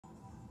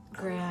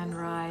Grand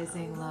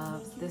Rising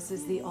loves. This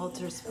is the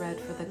altar spread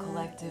for the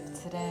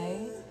collective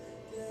today.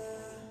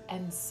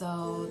 And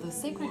so the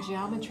sacred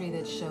geometry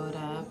that showed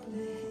up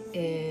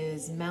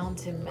is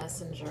mountain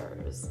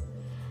messengers.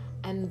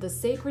 And the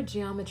sacred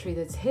geometry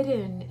that's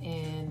hidden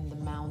in the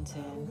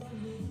mountain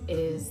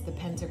is the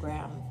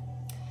pentagram.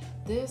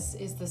 This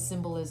is the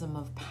symbolism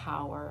of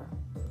power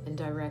and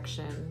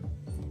direction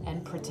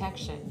and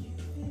protection.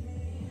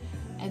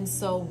 And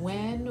so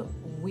when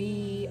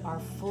we are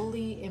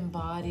fully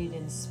embodied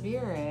in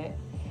spirit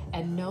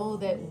and know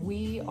that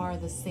we are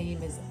the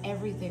same as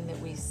everything that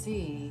we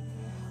see,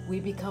 we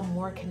become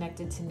more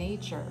connected to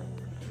nature.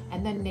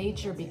 And then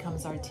nature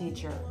becomes our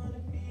teacher.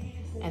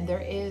 And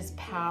there is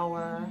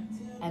power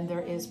and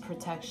there is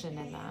protection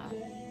in that.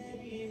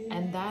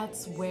 And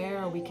that's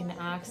where we can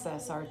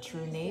access our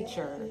true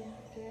nature,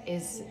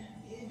 is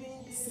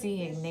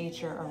seeing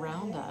nature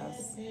around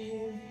us.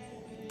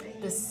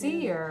 The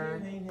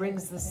seer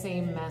brings the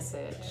same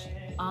message,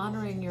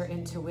 honoring your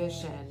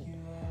intuition,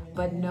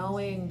 but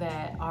knowing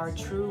that our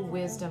true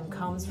wisdom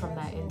comes from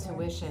that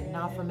intuition,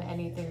 not from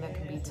anything that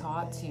can be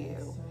taught to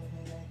you.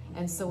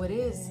 And so it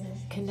is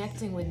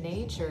connecting with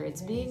nature.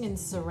 It's being in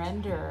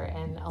surrender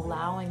and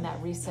allowing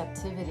that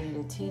receptivity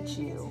to teach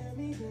you.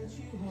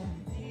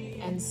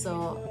 And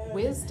so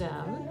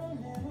wisdom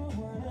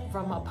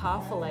from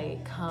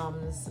Apophyllite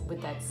comes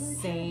with that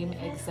same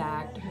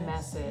exact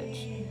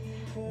message,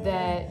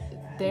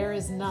 that there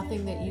is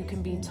nothing that you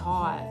can be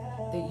taught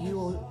that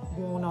you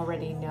won't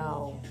already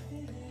know.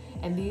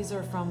 And these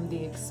are from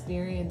the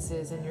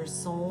experiences and your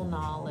soul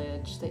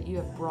knowledge that you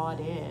have brought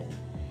in.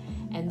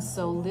 And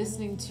so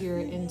listening to your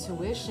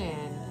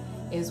intuition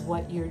is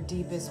what your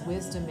deepest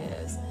wisdom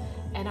is.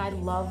 And I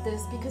love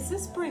this because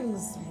this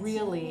brings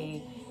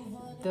really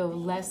the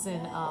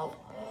lesson of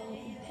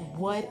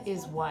what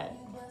is what.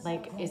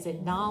 Like, is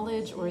it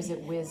knowledge or is it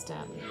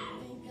wisdom?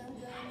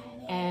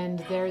 And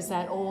there's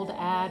that old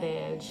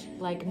adage,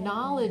 like,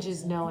 knowledge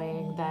is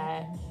knowing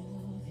that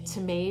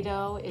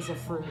tomato is a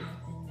fruit,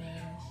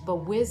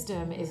 but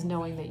wisdom is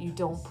knowing that you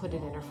don't put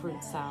it in a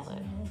fruit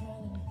salad.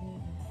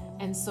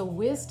 And so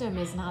wisdom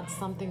is not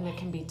something that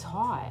can be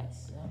taught.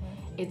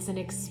 It's an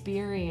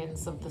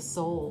experience of the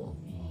soul.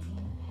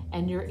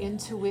 And your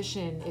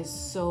intuition is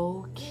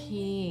so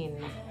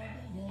keen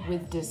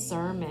with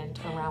discernment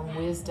around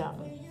wisdom.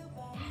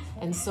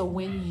 And so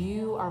when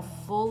you are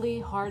fully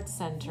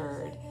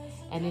heart-centered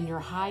and in your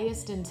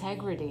highest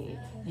integrity,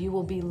 you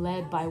will be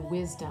led by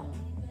wisdom.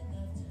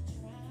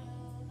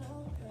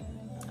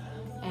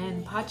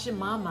 And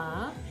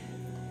Pachamama,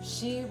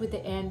 she with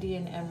the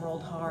Andean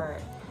emerald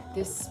heart,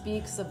 this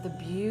speaks of the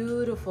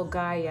beautiful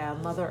Gaia,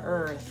 Mother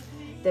Earth,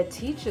 that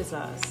teaches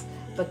us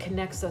but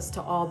connects us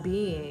to all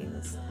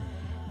beings.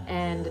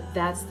 And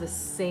that's the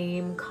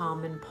same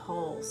common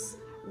pulse.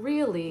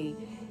 Really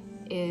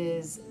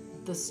is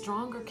the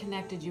stronger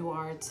connected you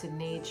are to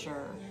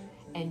nature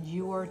and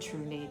your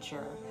true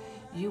nature,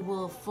 you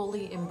will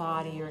fully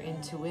embody your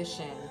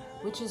intuition,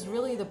 which is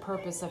really the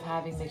purpose of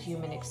having the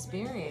human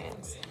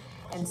experience.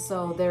 And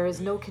so there is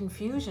no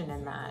confusion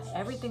in that.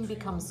 Everything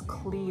becomes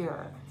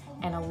clear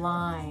and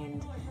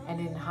aligned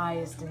and in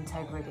highest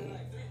integrity.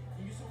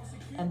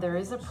 And there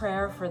is a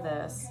prayer for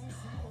this.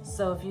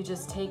 So if you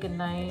just take a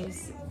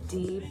nice,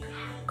 deep,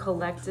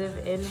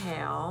 collective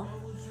inhale,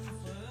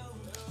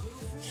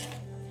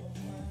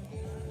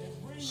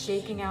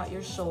 shaking out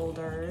your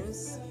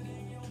shoulders,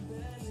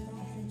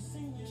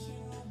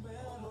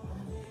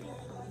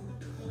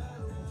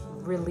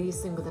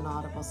 releasing with an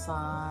audible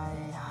sigh,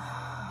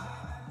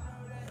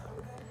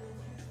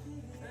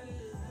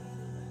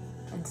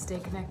 and stay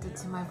connected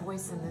to my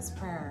voice in this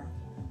prayer.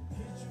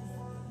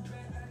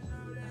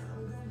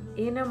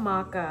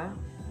 Inamaka,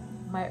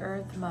 my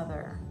Earth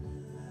Mother,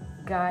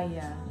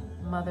 Gaia,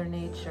 Mother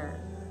Nature,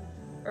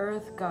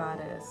 Earth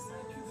Goddess,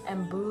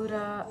 and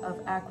Buddha of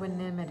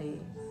equanimity,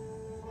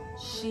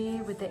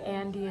 she with the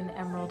Andean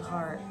emerald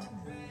heart,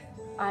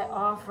 I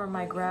offer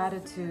my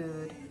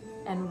gratitude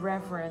and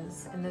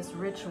reverence in this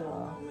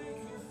ritual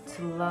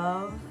to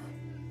love,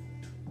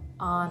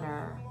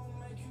 honor,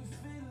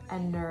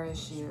 and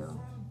nourish you.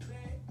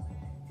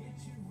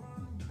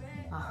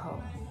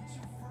 Aho.